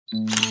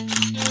What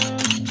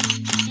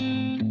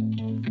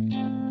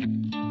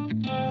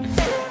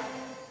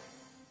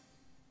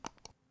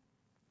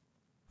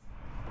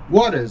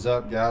is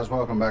up, guys?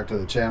 Welcome back to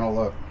the channel.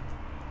 Look,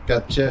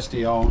 got the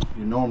chesty on.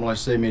 You normally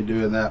see me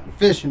doing that with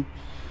fishing,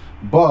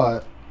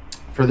 but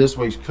for this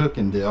week's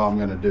cooking deal, I'm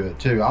going to do it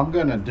too. I'm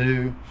going to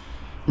do,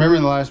 remember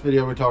in the last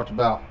video we talked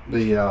about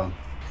the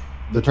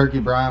turkey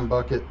brine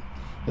bucket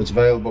that's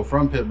available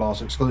from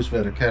Pitboss exclusive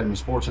at Academy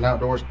Sports and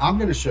Outdoors. I'm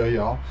going to show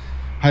y'all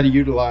how to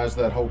utilize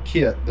that whole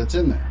kit that's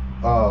in there.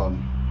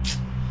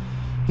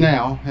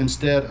 Now,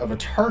 instead of a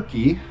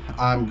turkey,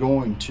 I'm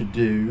going to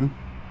do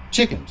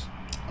chickens.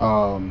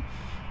 Why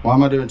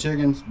am I doing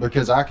chickens?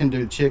 Because I can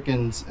do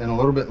chickens in a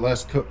little bit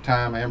less cook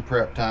time and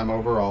prep time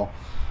overall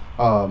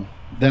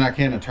than I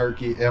can a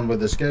turkey, and with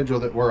the schedule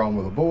that we're on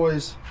with the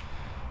boys,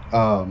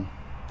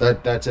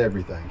 that's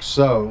everything.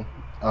 So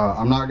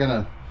I'm not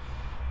gonna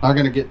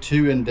get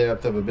too in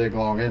depth of a big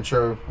long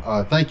intro.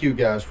 Thank you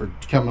guys for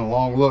coming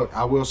along. Look,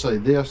 I will say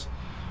this: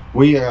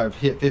 we have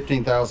hit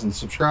 15,000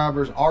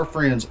 subscribers. Our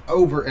friends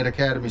over at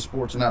Academy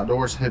Sports and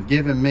Outdoors have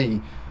given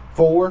me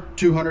 4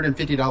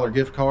 $250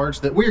 gift cards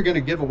that we're going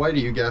to give away to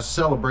you guys to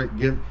celebrate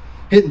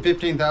hitting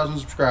 15,000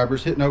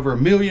 subscribers, hitting over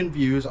 1 million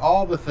views,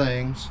 all the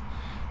things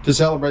to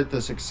celebrate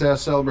the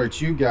success,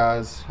 celebrate you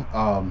guys,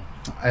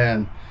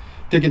 and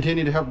to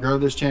continue to help grow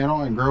this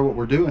channel and grow what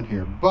we're doing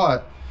here.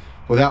 But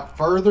without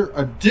further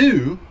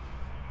ado,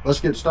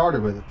 let's get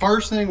started with it.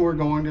 First thing we're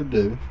going to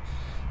do,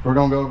 we're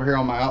going to go over here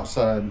on my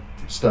outside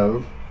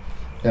stove,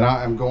 and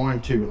I am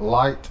going to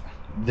light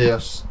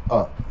this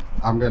up.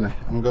 I'm gonna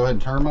go ahead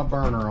and turn my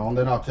burner on,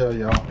 then I'll tell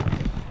y'all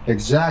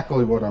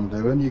exactly what I'm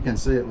doing. You can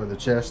see it with the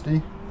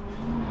chesty.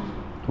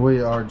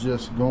 We are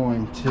just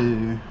going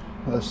to,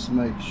 let's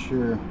make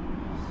sure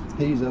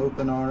he's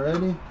open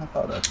already. I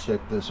thought I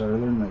checked this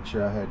earlier to make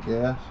sure I had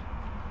gas,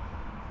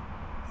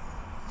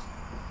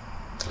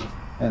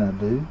 and I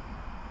do.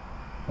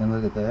 And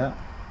look at that,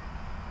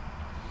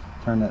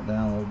 turn that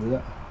down a little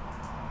bit.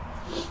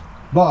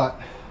 But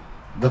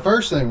the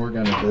first thing we're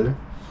going to do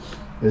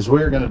is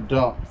we're going to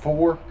dump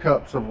 4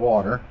 cups of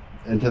water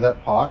into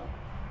that pot.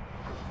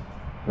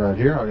 Right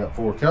here, I got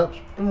 4 cups.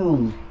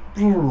 Boom,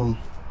 boom.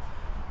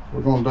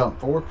 We're going to dump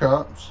 4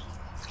 cups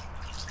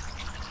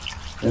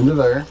into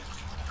there.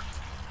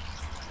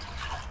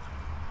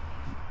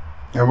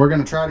 And we're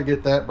going to try to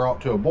get that brought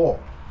to a boil.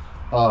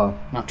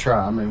 Not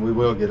try, I mean, we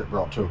will get it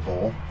brought to a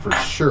boil for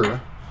sure.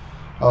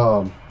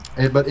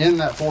 But in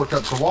that 4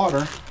 cups of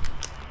water,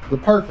 the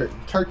perfect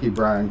turkey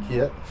brine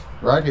kit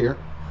right here,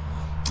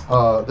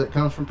 that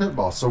comes from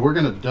Pitboss. So we're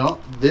going to dump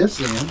this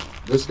in,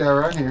 this guy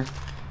right here,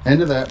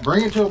 into that,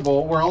 bring it to a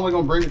boil. We're only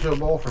going to bring it to a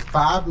boil for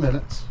 5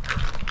 minutes.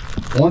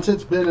 Once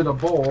it's been at a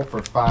boil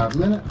for 5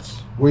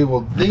 minutes, we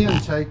will then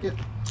take it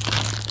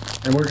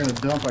and we're going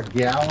to dump a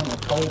gallon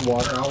of cold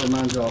water. I'll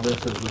remind you all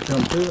this as we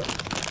come to it,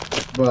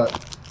 but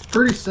it's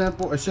pretty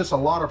simple. It's just a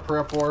lot of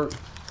prep work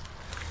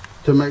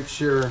to make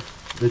sure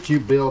that you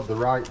build the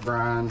right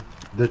brine,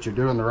 that you're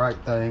doing the right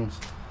things.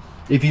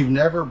 If you've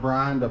never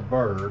brined a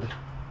bird,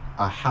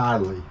 I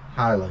highly,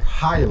 highly,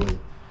 highly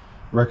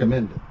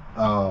recommend it.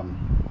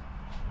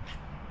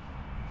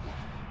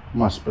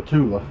 My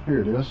spatula,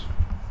 here it is.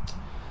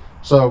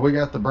 So we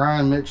got the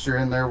brine mixture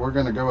in there. We're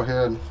going to go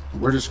ahead,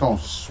 we're just going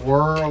to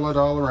swirl it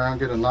all around,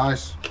 get a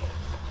nice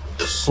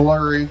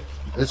slurry.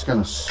 It's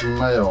going to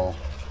smell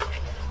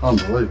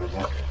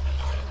unbelievable.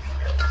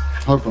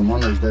 Hoping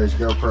one of these days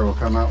GoPro will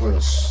come out with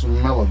a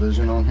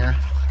smell-o-vision on here.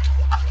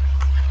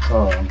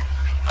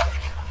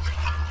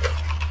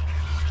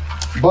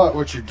 But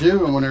what you're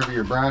doing whenever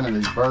you're brining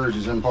these birds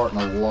is imparting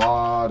a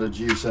lot of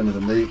juice into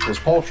the meat, because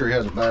poultry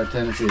has a bad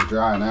tendency of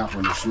drying out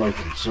when you're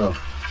smoking. So,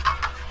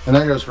 and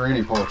that goes for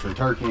any poultry,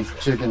 turkey,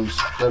 chickens,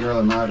 doesn't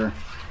really matter.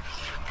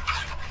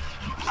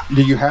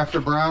 Do you have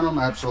to brine them?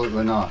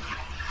 Absolutely not.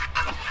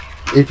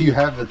 If you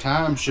have the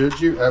time, should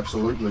you?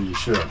 Absolutely you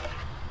should.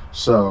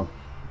 So,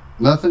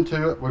 nothing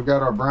to it. We've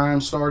got our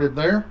brine started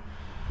there.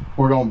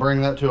 We're going to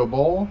bring that to a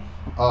boil.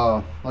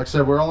 Like I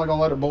said, we're only going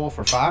to let it boil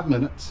for 5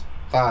 minutes.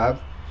 5.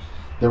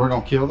 Then we're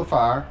going to kill the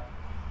fire,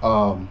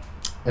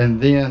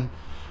 and then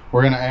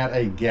we're going to add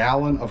a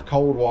gallon of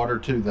cold water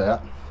to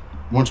that.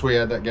 Once we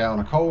add that gallon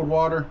of cold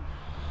water,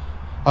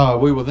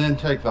 we will then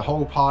take the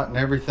whole pot and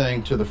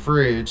everything to the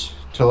fridge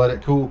to let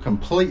it cool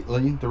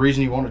completely. The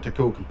reason you want it to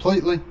cool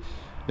completely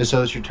is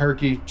so that your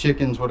turkey,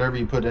 chickens, whatever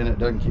you put in it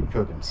doesn't keep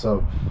cooking.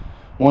 So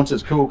once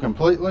it's cool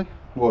completely,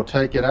 we'll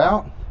take it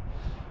out,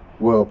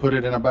 we'll put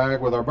it in a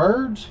bag with our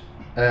birds,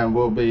 and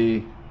we'll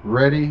be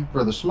ready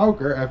for the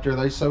smoker after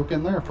they soak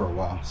in there for a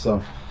while.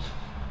 So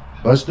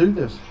let's do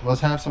this.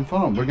 Let's have some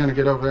fun. We're going to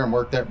get over there and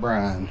work that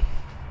brine.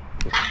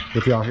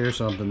 If y'all hear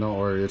something, don't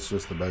worry, it's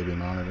just the baby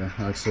monitor.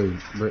 I see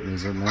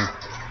Brittany's in there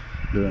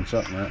doing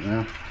something right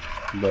now,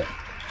 but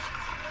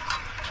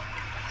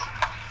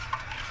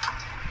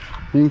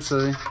you can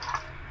see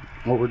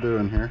what we're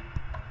doing here.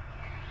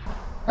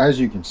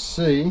 As you can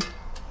see,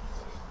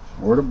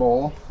 we're to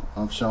boil.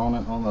 I'm showing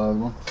it on the other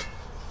one.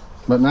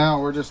 But now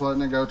we're just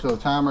letting it go till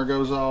the timer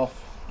goes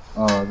off,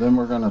 Then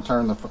we're gonna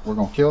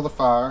kill the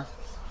fire.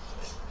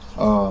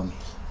 I'm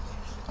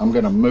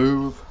gonna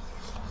move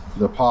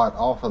the pot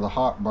off of the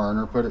hot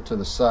burner, put it to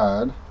the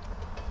side,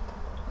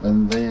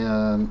 and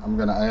then I'm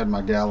gonna add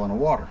my gallon of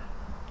water,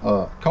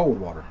 cold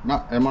water.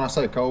 And when I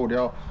say cold,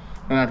 y'all,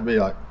 it doesn't have to be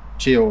like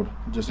chilled.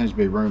 It just needs to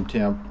be room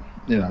temp.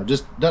 You know,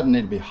 just doesn't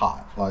need to be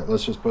hot. Like,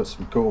 let's just put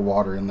some cool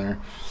water in there.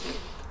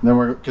 And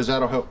then because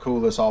that'll help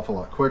cool this off a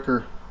lot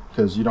quicker,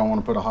 because you don't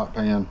want to put a hot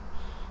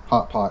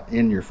pot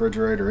in your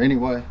refrigerator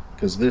anyway,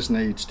 because this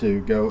needs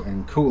to go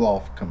and cool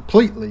off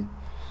completely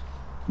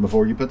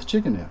before you put the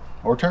chicken in,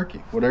 or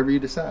turkey, whatever you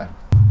decide.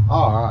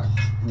 All right,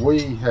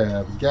 we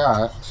have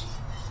got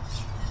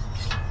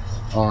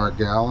our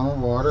gallon of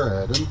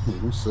water added. You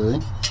can see.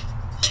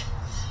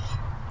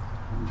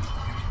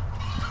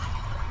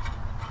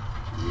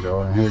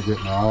 Go in here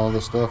getting all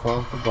the stuff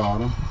off the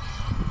bottom.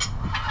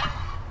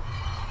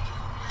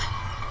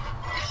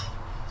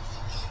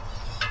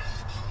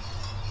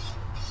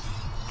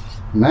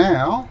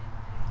 Now,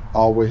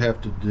 all we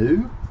have to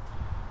do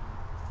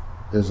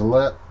is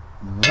let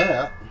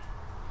that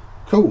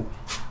cool.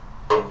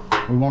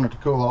 We want it to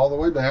cool all the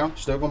way down.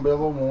 Still gonna be a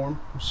little warm.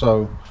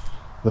 So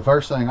the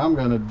first thing I'm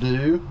gonna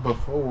do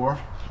before,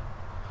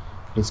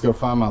 let's go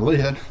find my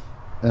lid,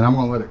 and I'm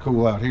gonna let it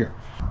cool out here.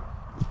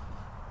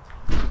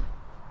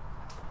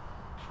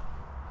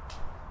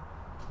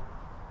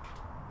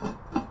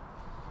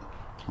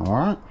 All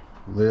right,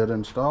 lid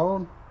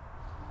installed.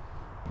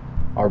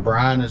 Our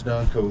brine is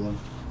done cooling.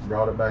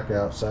 Brought it back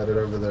out, sat it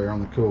over there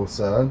on the cool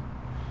side.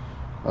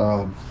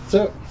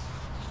 Took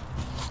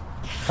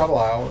a couple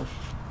hours,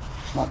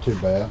 not too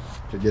bad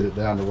to get it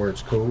down to where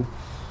it's cool.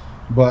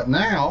 But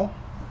now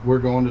we're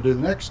going to do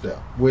the next step,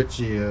 which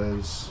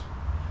is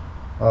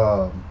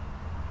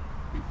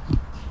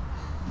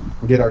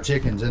get our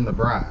chickens in the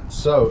brine.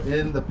 So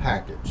in the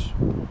package,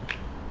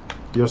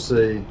 you'll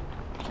see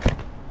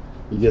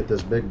you get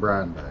this big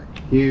brine bag,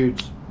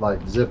 huge,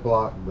 like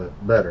Ziploc,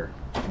 but better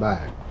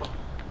bag.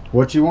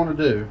 What you want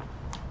to do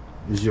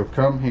is you'll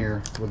come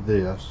here with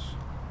this,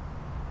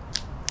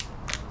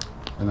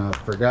 and I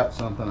forgot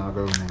something, I'll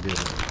go in and get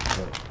it.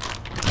 But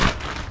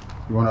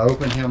you want to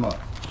open him up.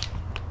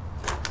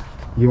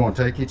 You want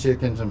to take your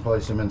chickens and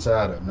place them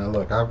inside of them. Now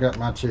look, I've got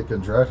my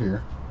chickens right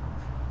here.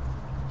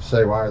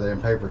 Say, why are they in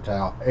paper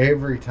towel?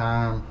 Every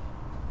time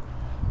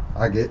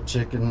I get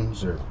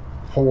chickens or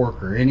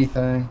pork or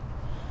anything,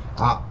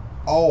 I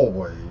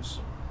always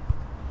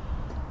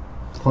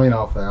clean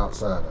off the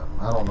outside of them.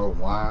 I don't know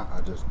why,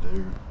 I just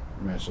do.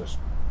 I mean, it's just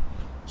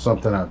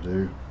something I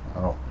do.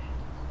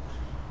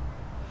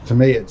 To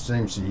me, it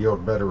seems to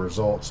yield better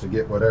results to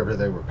get whatever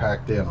they were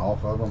packed in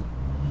off of them.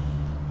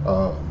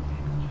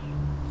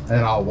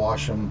 And I'll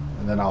wash them,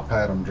 and then I'll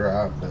pat them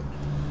dry. But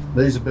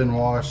these have been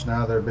washed,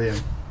 now they're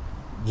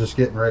just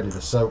getting ready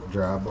to soak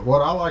dry. But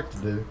what I like to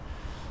do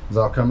is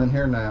I'll come in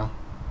here now,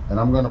 and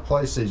I'm going to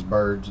place these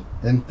birds,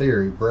 in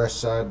theory, breast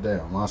side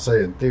down. When I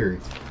say in theory,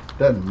 it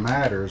doesn't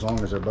matter as long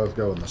as they're both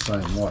going the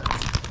same way.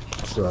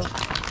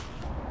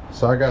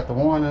 So I got the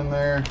one in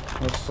there.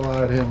 Let's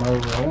slide him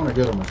over. I want to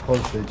get them as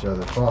close to each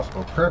other as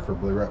possible,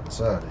 preferably right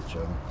beside each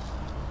other.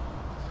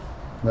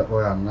 That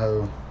way I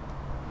know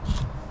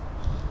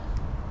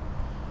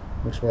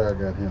which way I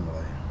got him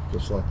laid,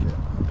 just like that.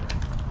 Okay.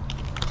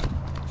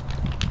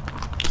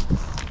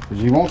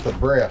 Because you want the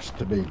breast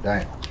to be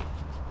down.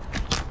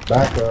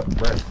 Back up,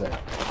 breast down.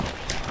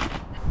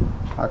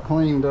 I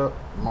cleaned up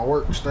my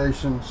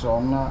workstation so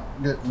I'm not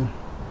getting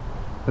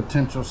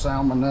potential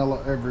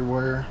salmonella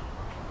everywhere.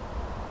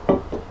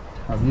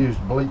 I've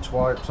used bleach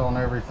wipes on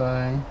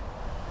everything.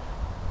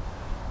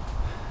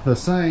 The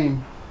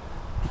same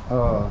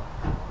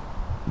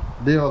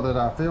deal that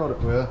I filled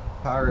it with,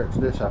 Pyrex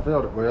dish I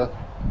filled it with,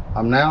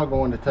 I'm now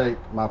going to take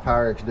my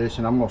Pyrex dish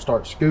and I'm going to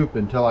start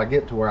scooping until I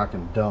get to where I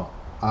can dump.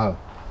 I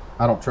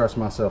don't trust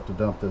myself to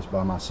dump this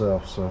by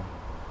myself, so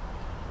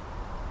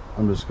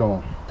I'm just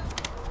going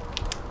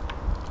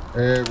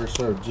ever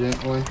so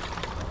gently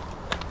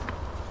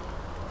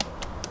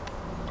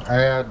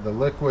add the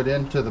liquid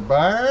into the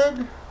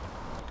bag.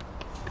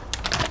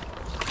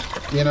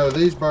 You know,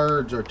 these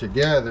birds are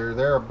together,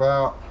 they're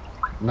about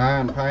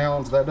 9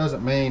 pounds. That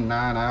doesn't mean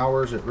 9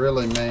 hours, it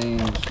really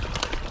means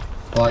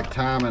like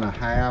time and a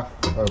half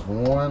of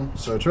one.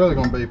 So it's really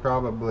going to be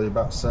probably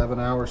about 7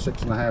 hours,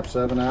 6.5,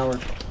 7 hours.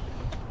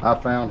 I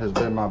found has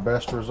been my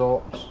best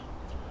results.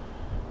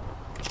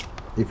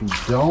 If you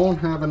don't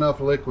have enough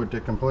liquid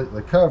to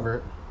completely cover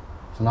it,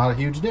 it's not a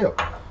huge deal.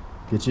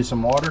 Get you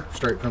some water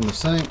straight from the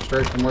sink,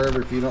 straight from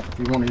wherever. If you want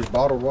to use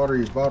bottled water,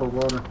 use bottled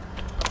water.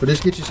 But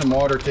just get you some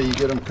water till you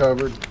get them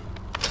covered.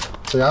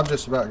 See, I've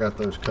just about got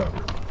those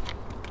covered.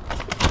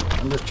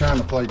 I'm just trying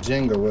to play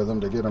Jenga with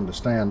them to get them to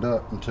stand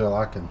up until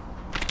I can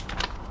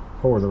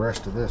pour the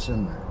rest of this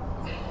in there,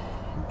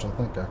 which I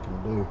think I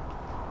can do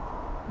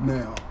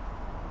now.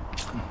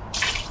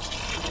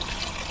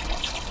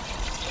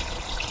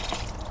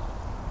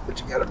 But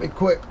you gotta be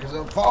quick because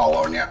they'll fall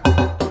on you.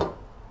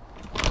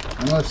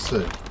 And let's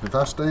see, if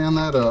I stand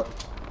that up,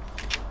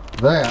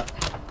 that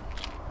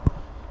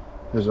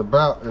is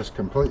about as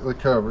completely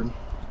covered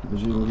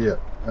as you can get.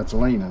 That's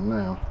leaning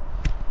now,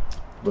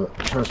 but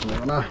trust me,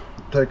 when I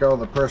take all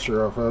the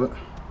pressure off of it,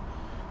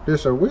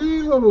 just a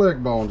wee little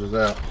leg bones is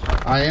out.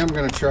 I am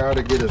going to try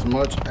to get as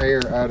much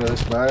air out of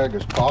this bag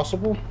as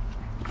possible.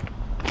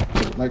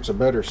 It makes a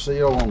better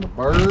seal on the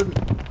bird.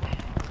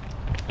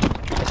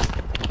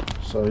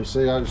 So you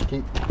see, I just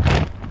keep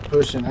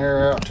pushing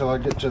air out till I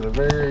get to the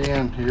very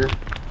end here.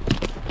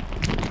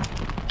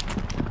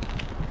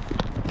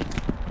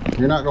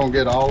 You're not going to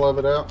get all of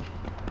it out,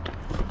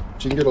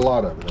 but you can get a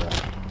lot of it out.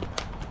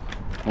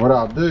 What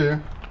I'll do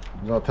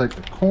is I'll take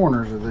the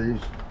corners of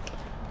these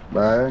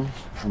bags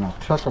and I'll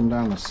tuck them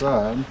down the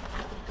side.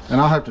 And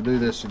I'll have to do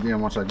this again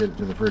once I get it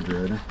to the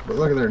refrigerator. But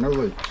look at there, no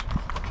leaks.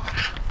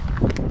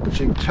 But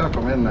you can tuck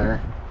them in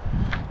there.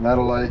 And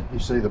that'll lay, you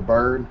see the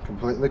bird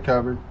completely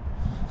covered.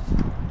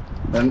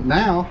 And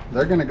now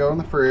they're gonna go in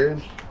the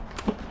fridge.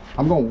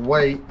 I'm gonna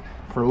wait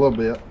for a little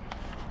bit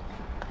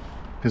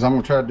because I'm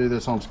gonna try to do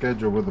this on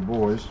schedule with the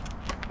boys.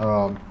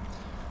 But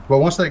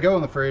once they go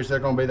in the fridge, they're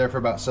gonna be there for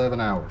about 7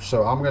 hours.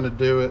 So I'm gonna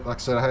do it, like I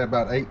said, I had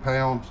about 8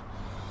 pounds.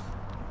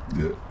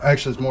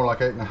 Actually, it's more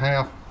like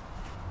 8.5.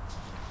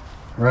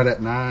 Right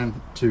at 9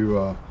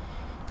 to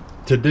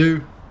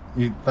do.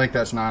 You think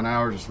that's 9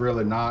 hours? It's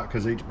really not,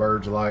 because each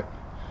bird's like,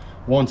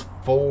 one's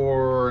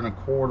 4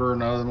 1/4,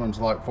 another one's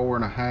like 4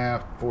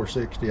 1/2,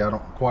 460. I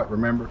don't quite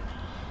remember.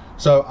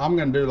 So I'm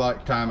gonna do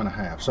like time and a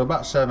half. So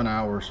about 7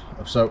 hours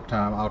of soak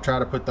time. I'll try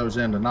to put those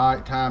in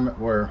tonight, time it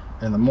where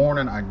in the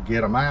morning I can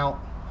get them out.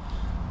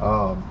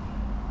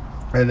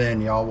 And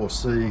then y'all will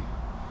see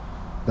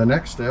the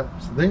next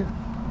steps then.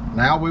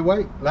 Now we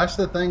wait. That's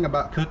the thing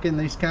about cooking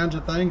these kinds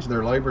of things.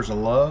 They're labors of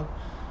love.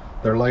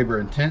 They're labor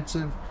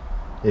intensive.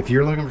 If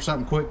you're looking for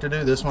something quick to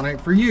do, this one ain't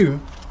for you.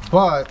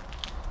 But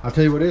I'll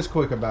tell you what is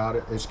quick about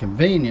it. It's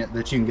convenient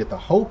that you can get the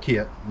whole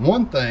kit.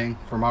 One thing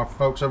from our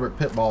folks over at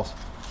Pitboss,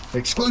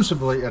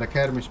 exclusively at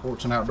Academy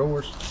Sports and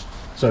Outdoors.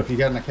 So if you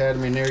got an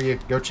Academy near you,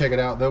 go check it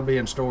out. They'll be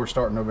in stores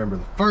starting November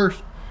the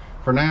 1st.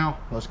 For now,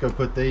 let's go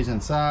put these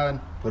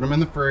inside, put them in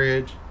the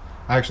fridge.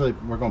 Actually,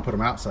 we're gonna put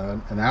them outside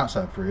in the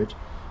outside fridge.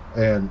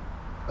 And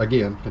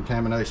again,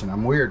 contamination.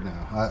 I'm weird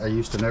now. I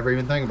used to never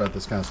even think about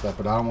this kind of stuff,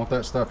 but I don't want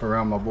that stuff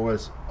around my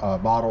boys'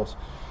 bottles.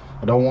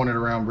 I don't want it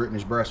around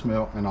Brittany's breast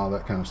milk and all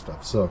that kind of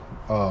stuff. So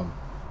I'm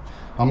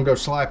gonna go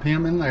slap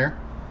him in there.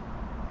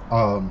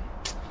 And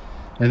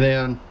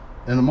then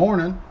in the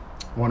morning,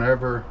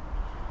 whenever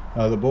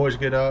the boys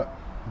get up,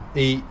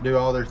 eat, do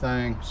all their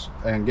things,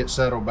 and get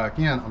settled back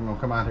in, I'm gonna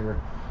come out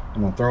here,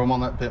 I'm gonna throw them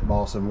on that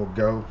Pitboss, and we'll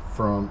go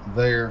from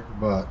there.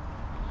 But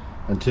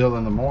until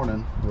in the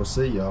morning, we'll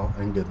see y'all,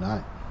 and good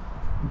night.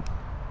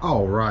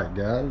 All right,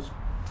 guys,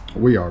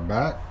 we are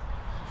back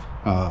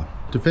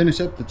to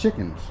finish up the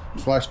chickens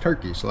slash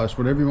turkey slash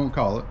whatever you want to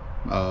call it.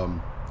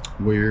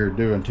 We're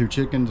doing 2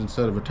 chickens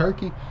instead of a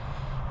turkey,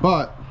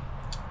 but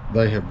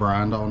they have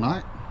brined all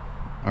night,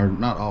 or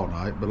not all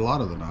night, but a lot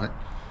of the night.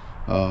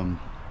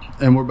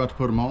 And we're about to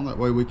put them on, that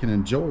way we can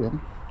enjoy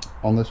them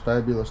on this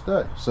fabulous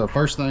day. So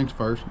first things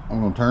first,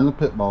 I'm going to turn the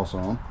Pitboss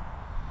on.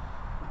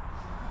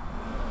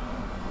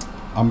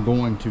 I'm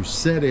going to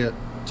set it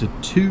to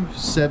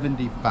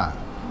 275,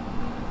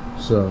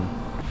 so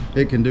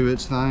it can do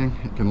its thing.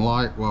 It can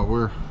light while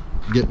we're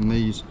getting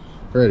these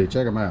ready.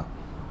 Check them out.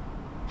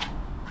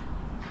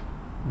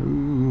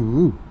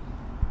 Ooh,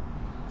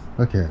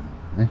 look at them.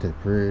 Ain't they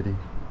pretty?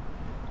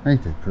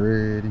 Ain't they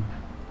pretty?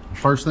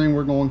 First thing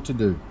we're going to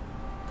do,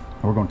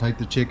 we're going to take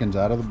the chickens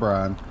out of the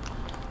brine,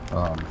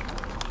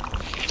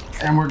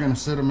 and we're going to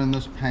sit them in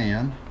this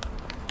pan.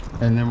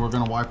 And then we're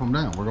going to wipe them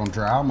down. We're going to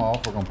dry them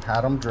off. We're going to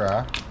pat them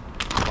dry.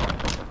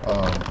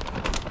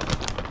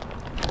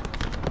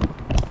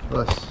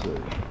 Let's see.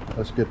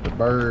 Let's get the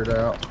bird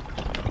out.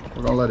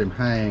 We're going to let him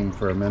hang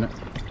for a minute.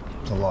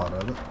 It's a lot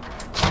of it.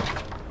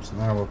 So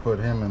now we'll put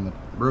him in the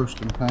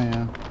roasting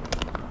pan.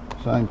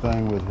 Same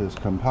thing with his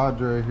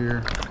compadre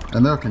here.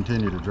 And they'll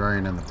continue to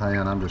drain in the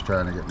pan. I'm just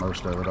trying to get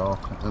most of it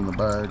off in the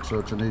bag so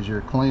it's an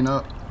easier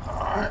cleanup. All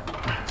right.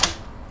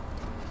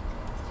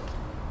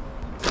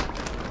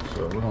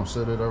 So we're gonna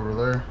set it over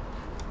there.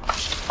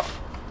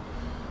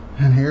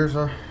 And here's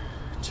our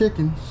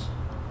chickens.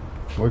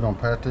 We're gonna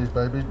pat these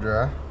babies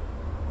dry.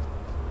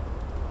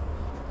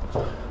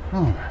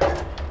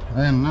 Alright.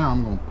 And now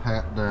I'm gonna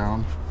pat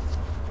down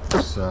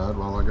this side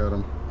while I got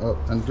them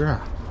up and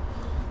dry.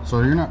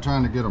 So you're not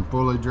trying to get them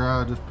fully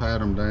dry, just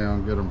pat them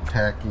down, get them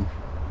tacky.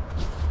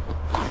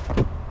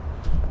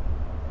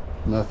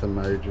 Nothing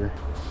major.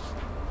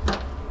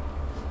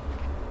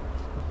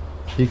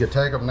 You could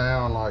take them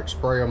now and like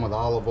spray them with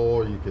olive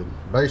oil. You could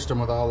baste them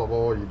with olive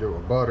oil. You do it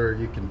with butter.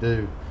 You can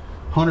do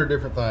 100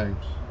 different things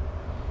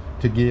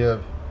to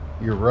give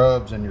your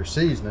rubs and your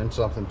seasoning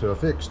something to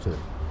affix to.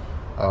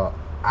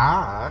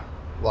 I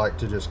like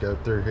to just go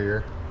through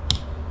here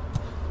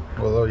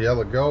with a little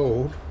yellow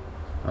gold.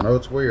 I know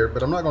it's weird,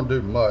 but I'm not going to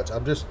do much.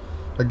 I'm just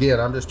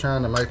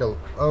trying to make a,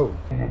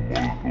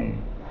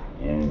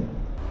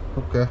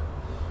 okay.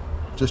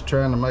 Just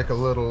trying to make a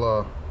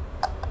little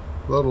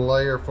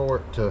layer for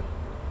it to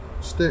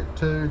stick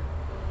to.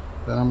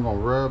 Then I'm gonna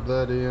rub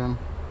that in.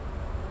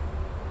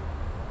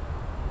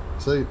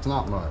 See, it's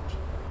not much.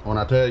 When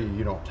I tell you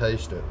you don't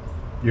taste it,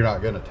 you're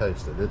not gonna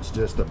taste it. It's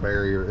just a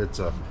barrier. It's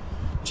a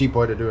cheap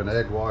way to do an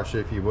egg wash,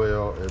 if you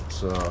will.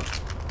 It's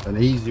an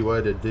easy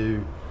way to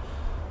do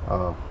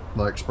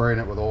like spraying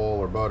it with oil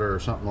or butter or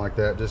something like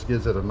that. Just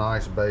gives it a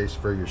nice base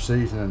for your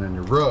seasoning and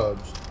your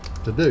rubs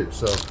to do.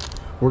 So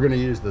we're gonna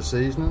use the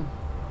seasoning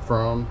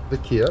from the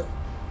kit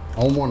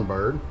on one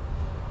bird,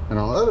 and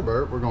on the other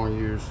bird we're gonna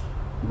use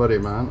a buddy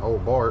of mine,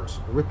 old Bart's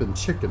whipping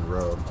chicken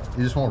rub.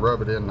 You just want to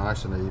rub it in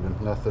nice and even.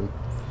 Nothing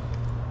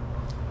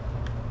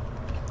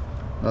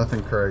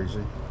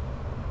crazy.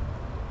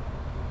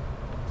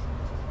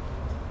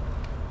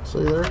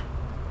 See there?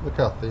 Look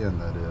how thin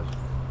that is.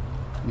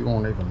 You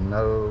won't even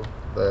know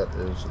that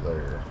is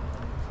there.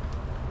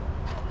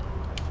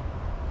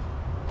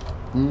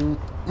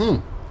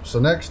 So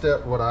next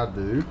step, what I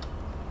do,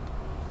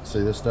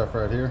 see this stuff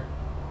right here?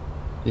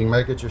 You can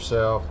make it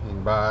yourself, you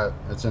can buy it.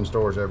 It's in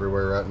stores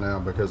everywhere right now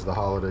because of the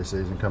holiday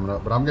season coming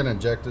up. But I'm gonna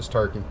inject this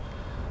turkey.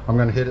 I'm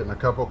gonna hit it in a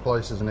couple of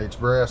places in each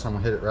breast. I'm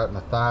gonna hit it right in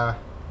the thigh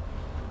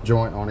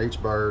joint on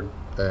each bird.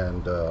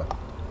 And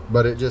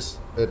but it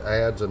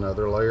adds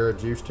another layer of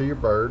juice to your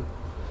bird.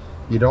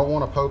 You don't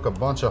wanna poke a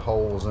bunch of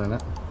holes in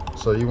it.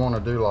 So you wanna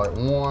do like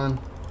one.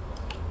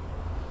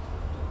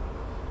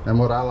 And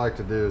what I like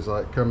to do is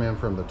like come in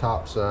from the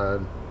top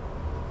side,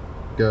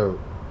 go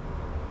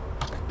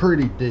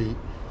pretty deep,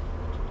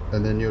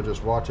 and then you'll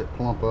just watch it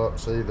plump up.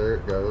 See, there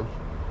it goes.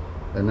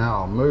 And now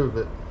I'll move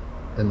it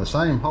in the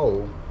same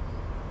hole,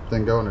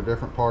 then go in a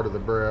different part of the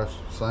breast,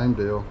 same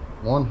deal.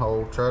 One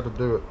hole, try to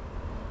do it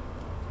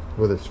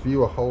with as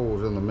few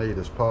holes in the meat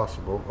as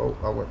possible. Oh,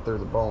 I went through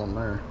the bone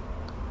there.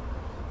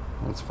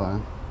 That's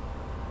fine.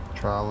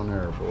 Trial and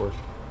error, boys.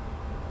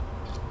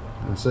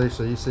 And see,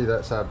 so you see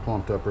that side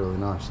plumped up really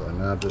nicely.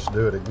 Now just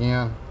do it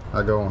again.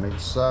 I go on each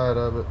side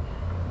of it.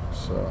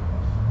 So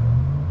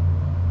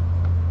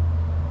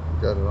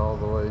got it all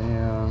the way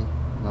in,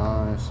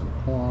 nice and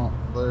plump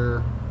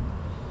there.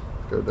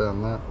 Go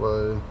down that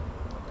way,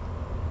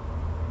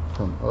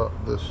 come up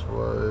this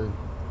way.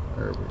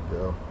 There we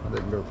go. I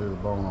didn't go through the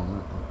bone on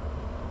that one.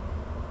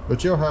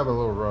 But you'll have a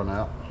little run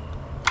out.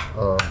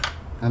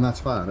 And that's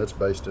fine, it's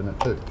based in it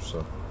too.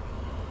 So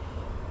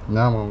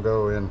now I'm gonna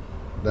go in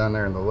down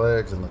there in the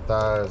legs and the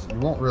thighs. You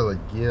won't really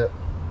get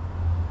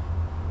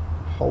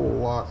a whole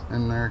lot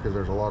in there because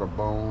there's a lot of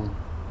bone,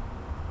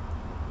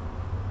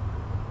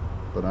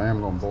 but I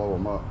am gonna blow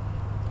them up.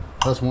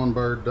 That's one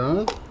bird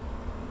done.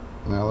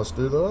 Now let's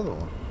do the other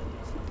one.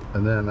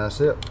 And then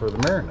that's it for the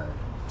marinade.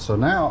 So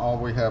now all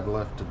we have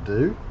left to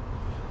do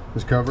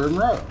is cover and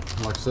rub.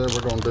 Like I said,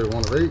 we're gonna do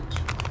one of each.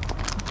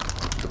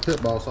 The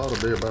Pitboss ought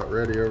to be about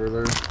ready over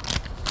there.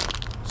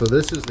 So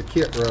this is the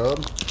kit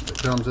rub that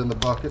comes in the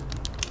bucket.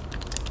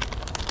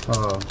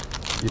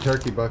 Your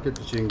turkey bucket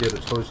that you can get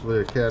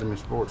exclusively at Academy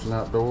Sports and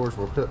Outdoors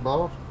with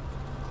Pitboss.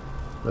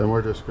 Then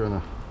we're just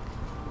gonna,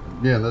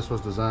 again, this was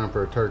designed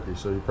for a turkey,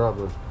 so you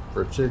probably,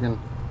 for a chicken,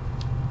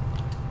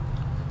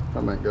 I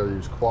ain't gotta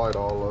use quite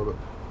all of it.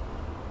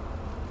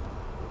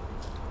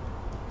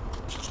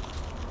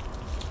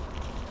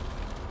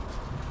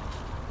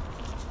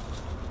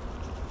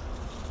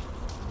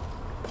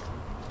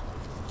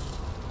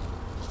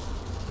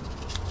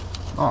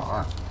 All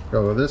right,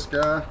 go with this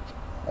guy,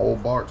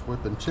 old Bart's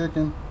whipping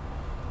chicken,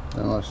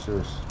 and let's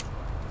just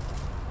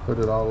put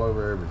it all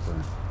over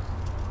everything.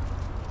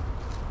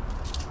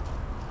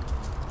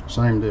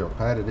 Same deal,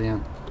 pat it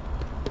in.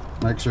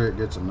 Make sure it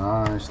gets a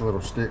nice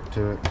little stick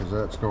to it, because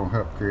that's going to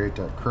help create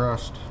that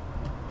crust.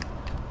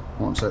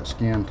 Once that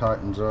skin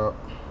tightens up,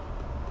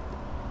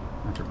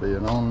 after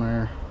being on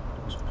there,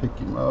 just pick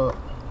him up,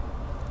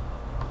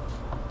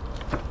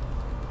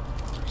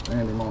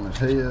 stand him on his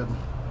head,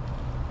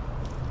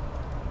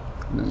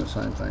 and then the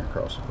same thing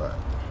across the back.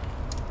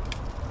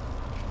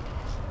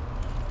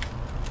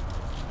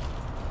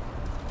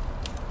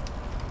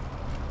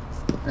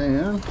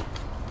 And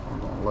we're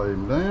going to lay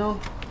him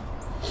down,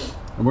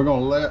 and we're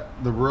going to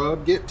let the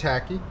rub get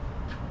tacky,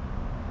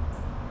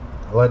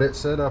 let it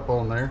set up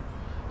on there,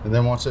 and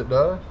then once it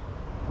does,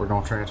 we're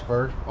going to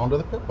transfer onto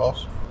the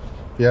Pitboss.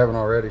 If you haven't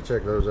already,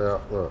 check those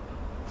out. Look,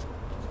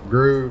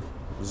 groove,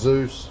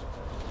 Zeus,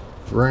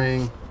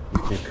 ring.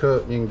 You can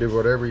cut, you can do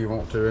whatever you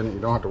want to in it. You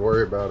don't have to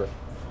worry about it.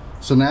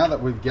 So now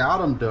that we've got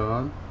them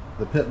done,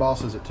 the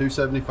Pitboss is at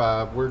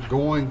 275. We're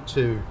going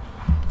to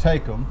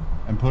take them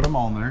and put them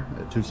on there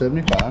at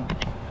 275,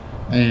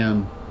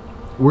 and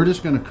we're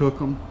just going to cook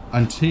them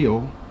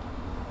until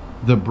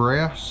the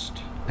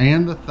breast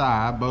and the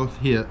thigh both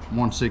hit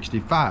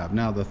 165.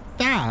 Now the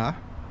thigh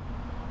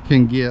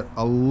can get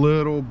a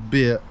little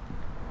bit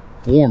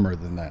warmer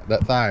than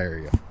that thigh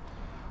area.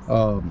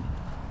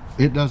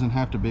 It doesn't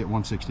have to be at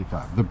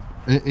 165.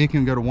 It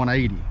can go to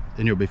 180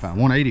 and you'll be fine.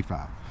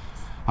 185.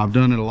 I've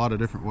done it a lot of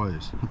different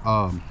ways.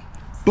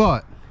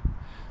 But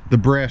the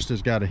breast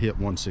has got to hit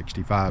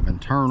 165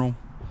 internal,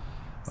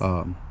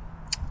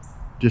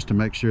 just to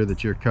make sure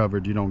that you're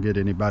covered. You don't get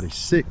anybody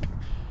sick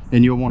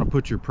and you'll want to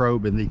put your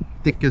probe in the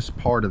thickest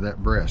part of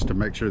that breast to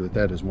make sure that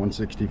that is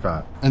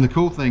 165. And the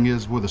cool thing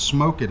is, with a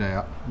Smoke It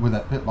app, with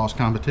that Pitboss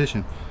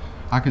competition,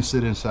 I can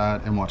sit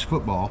inside and watch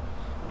football,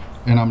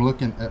 and I'm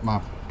looking at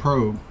my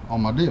probe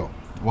on my deal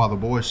while the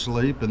boys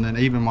sleep, and then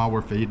even while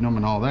we're feeding them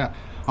and all that.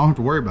 I don't have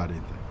to worry about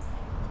anything.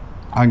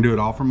 I can do it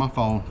all from my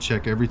phone,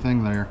 check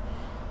everything there,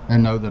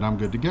 and know that I'm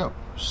good to go.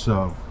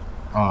 So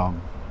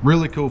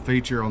really cool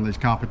feature on these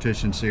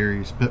competition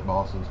series pit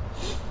bosses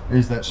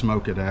is that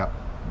Smoke It app.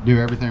 Do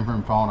everything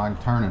from phone. I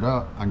can turn it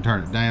up, I can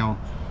turn it down,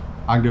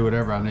 I can do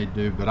whatever I need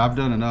to do. But I've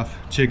done enough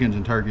chickens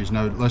and turkeys,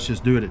 know, let's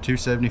just do it at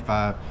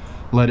 275,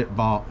 let it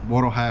bump.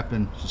 What'll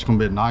happen, it's gonna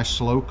be a nice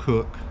slow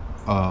cook,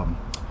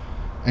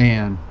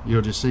 and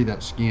you'll just see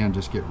that skin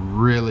just get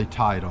really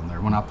tight on there.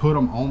 When I put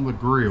them on the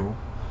grill,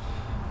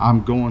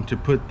 I'm going to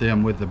put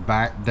them with the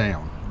back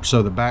down,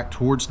 so the back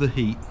towards the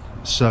heat,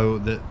 so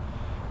that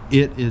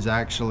it is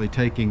actually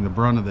taking the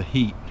brunt of the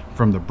heat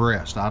from the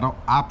breast.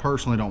 I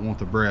personally don't want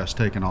the breast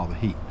taking all the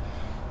heat.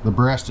 The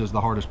breast is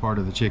the hardest part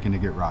of the chicken to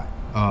get right.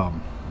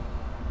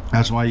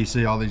 That's why you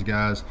see all these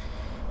guys,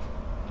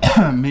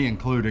 me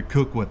included,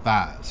 cook with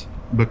thighs,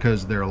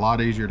 because they're a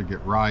lot easier to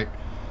get right.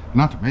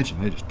 Not to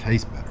mention they just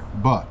taste better.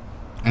 But,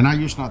 and I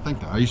used to not think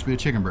that. I used to be a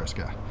chicken breast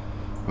guy,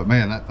 but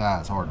man, that thigh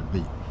is hard to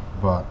beat.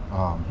 But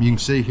you can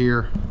see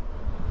here,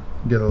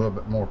 get a little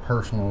bit more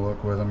personal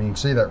look with them. You can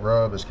see that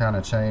rub has kind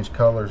of changed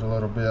colors a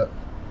little bit.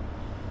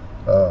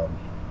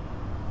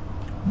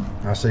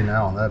 I see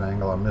now on that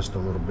angle I missed a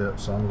little bit,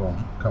 so I'm going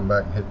to come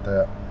back and hit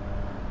that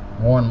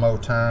one more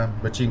time.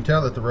 But you can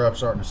tell that the rub's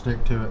starting to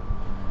stick to it,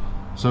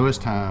 so it's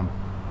time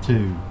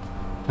to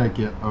take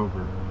it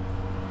over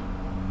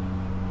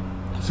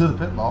to the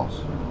pit boss.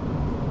 It's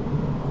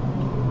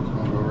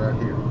going to go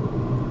right here.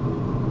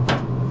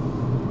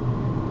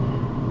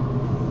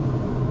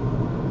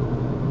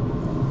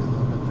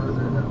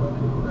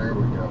 There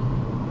we go.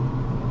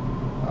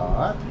 All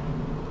right.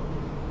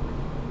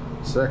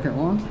 Second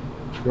one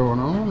going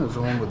on is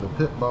the one with the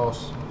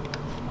Pitboss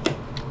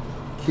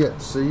kit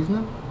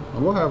seasoning.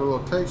 And we'll have a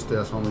little taste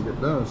test when we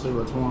get done and see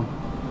which one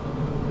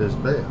is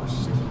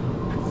best.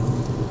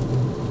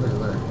 Look at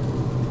there.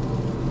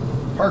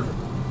 Perfect.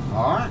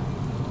 All right.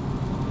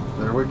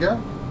 There we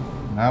go.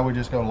 Now we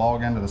just go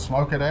log into the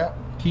Smoke It app,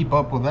 keep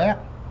up with that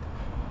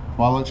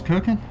while it's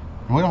cooking.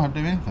 And we don't have to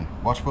do anything.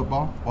 Watch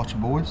football, watch the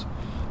boys,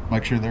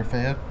 make sure they're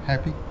fed,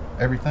 happy,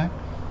 everything.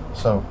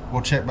 So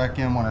we'll check back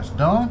in when it's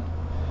done,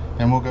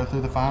 and we'll go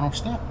through the final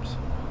steps.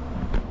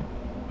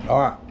 All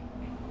right,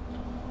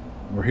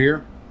 we're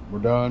here, we're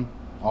done,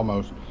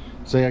 almost.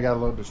 See, I got a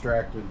little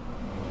distracted.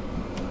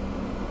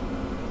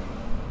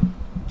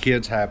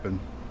 Kids happen.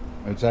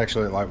 It's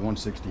actually at like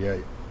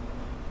 168.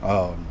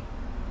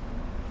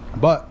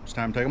 But it's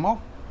time to take them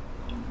off.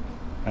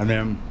 And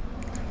then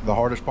the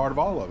hardest part of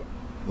all of it,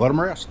 let them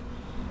rest.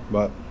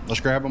 But let's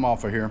grab them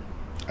off of here,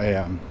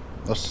 and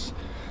let's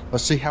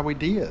see how we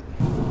did.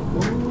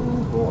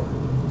 Oh boy,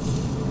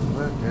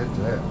 look at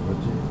that,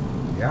 would you?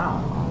 Yeah,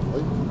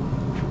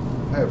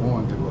 I had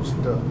one that was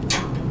stuck.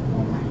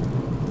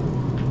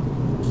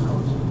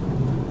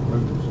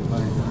 Move some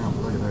things around.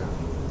 Look at that.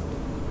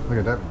 Look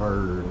at that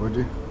bird, would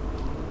you?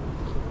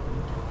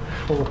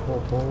 Ho ho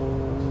ho,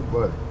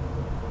 buddy.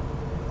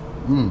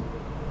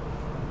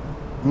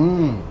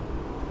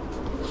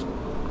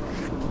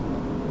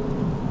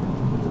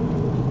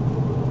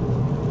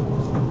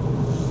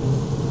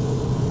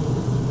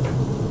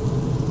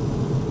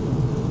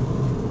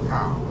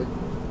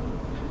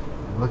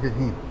 Look at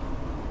him.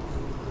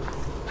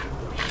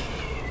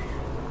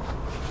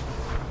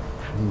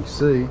 You can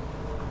see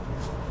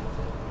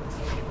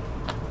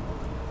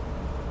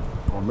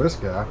on this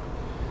guy,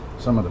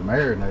 some of the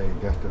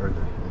marinade got or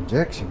the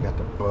injection got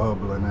the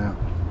bubbling out.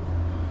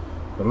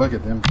 But look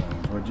at them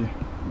things, would you?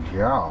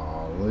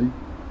 Golly.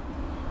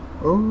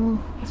 Oh,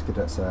 let's get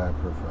that side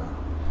profile.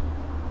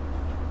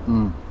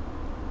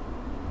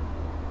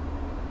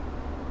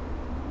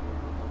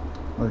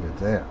 Look at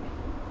that.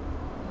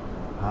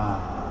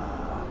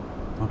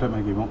 Don't that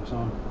make you want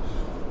some?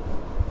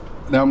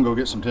 Now I'm gonna go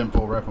get some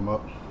tinfoil, wrap them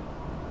up,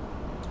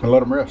 and let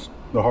them rest.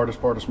 The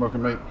hardest part of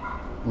smoking meat,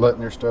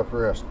 letting your stuff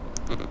rest.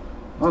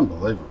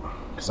 Unbelievable.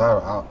 Because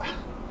I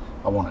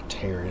want to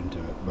tear into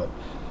it. But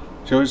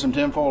show you some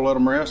tinfoil, let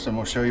them rest, and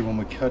we'll show you when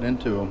we cut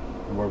into them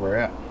where we're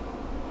at.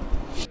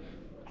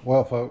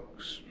 Well,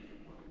 folks,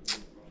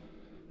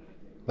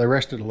 they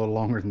rested a little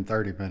longer than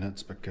 30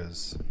 minutes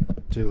because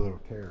two little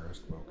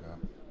terrorists woke up.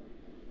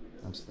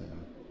 That's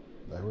them.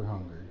 They were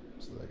hungry,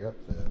 so they got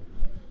fed.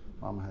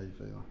 Mama, how you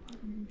feeling?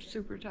 I'm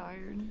super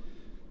tired.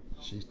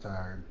 She's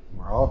tired.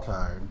 We're all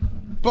tired,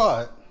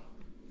 but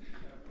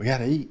we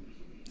gotta eat.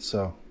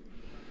 So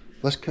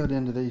let's cut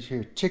into these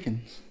here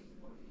chickens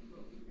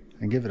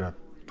and give it a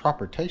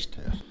proper taste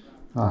test.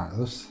 All right,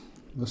 let's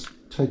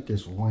take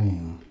this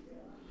wing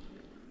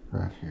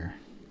right here.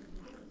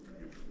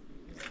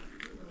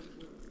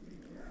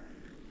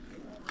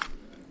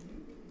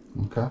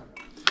 Okay,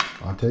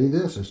 I'll tell you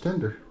this, it's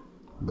tender.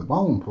 The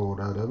bone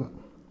pulled out of it.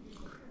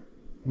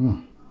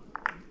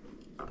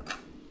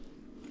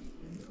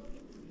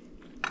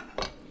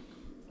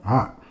 All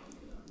right.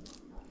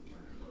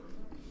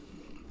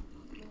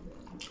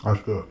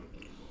 That's good.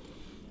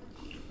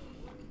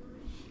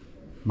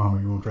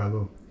 Mama, you want to try a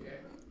little?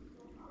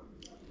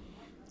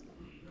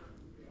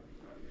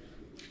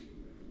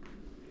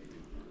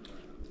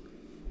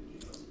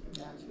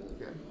 Yeah, it's really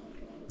good.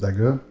 That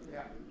good?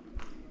 Yeah.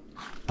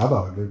 I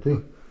thought it did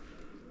too.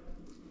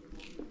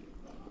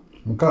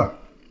 Okay.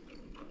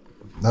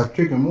 That's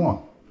chicken one.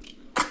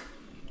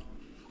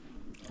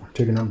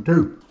 Chicken number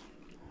two.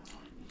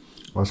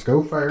 Let's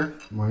go fair.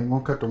 We ain't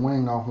gonna cut the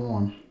wing off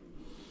one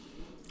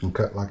and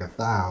cut like a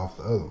thigh off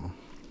the other one.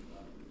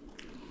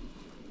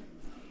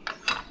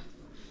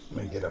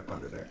 Let me get up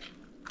under there.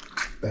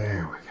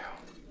 There we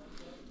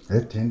go.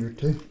 It's tender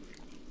too.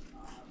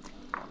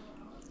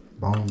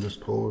 Bone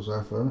just pulls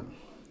off of it.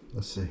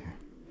 Let's see here.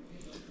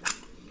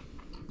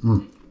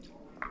 All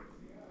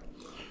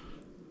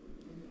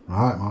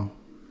right, Mom.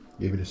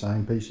 Give you the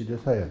same piece you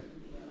just had.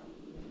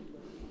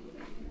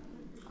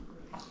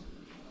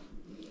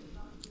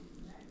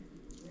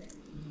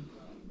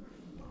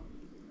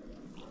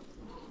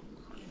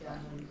 Yeah,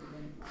 I'm ready for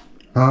dinner.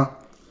 Huh?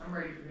 I'm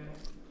ready for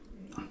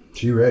dinner.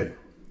 She ready.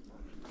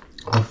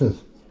 Let's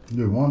just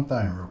do one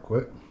thing real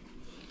quick.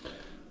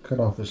 Cut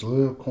off this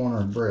little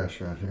corner of breast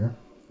right here.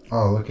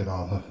 Oh, look at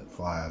all of it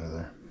fly out of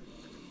there.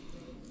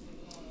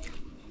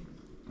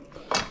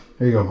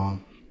 Here you go,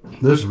 Mom.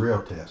 This is a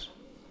real test.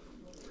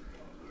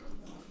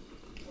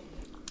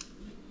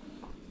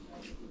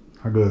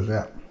 How good is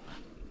that?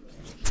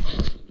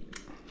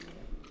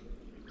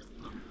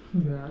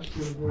 Yeah, it's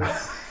really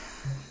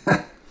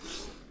good.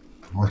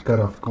 Let's cut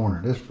off the corner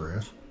of this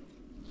breast.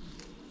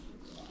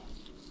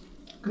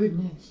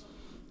 Goodness.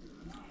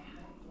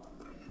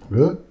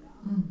 Good?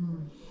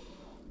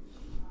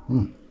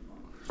 Mm-hmm.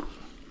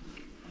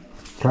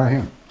 Try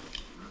him.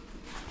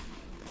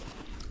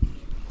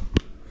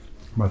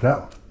 How about that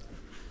one?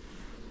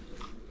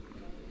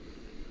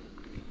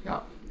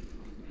 Yeah,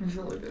 it's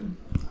really good.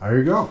 There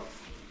you go.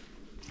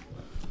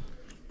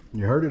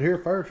 You heard it here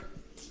first.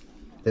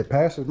 It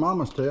passes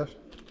Mama's test,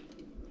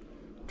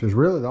 which is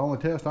really the only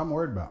test I'm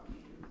worried about.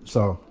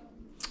 So,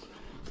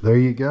 there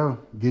you go.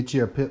 Get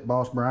you a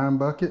Pitboss Brine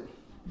bucket.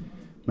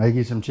 Make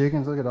you some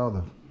chickens. Look at all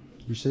the,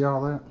 you see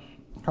all that?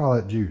 Look at all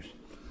that juice.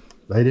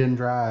 They didn't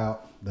dry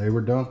out. They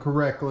were done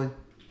correctly.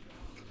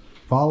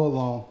 Follow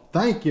along.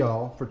 Thank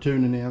y'all for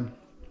tuning in.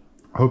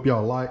 I hope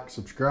y'all like,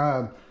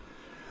 subscribe,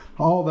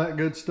 all that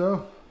good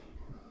stuff.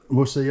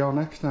 We'll see y'all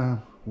next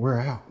time. We're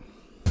out.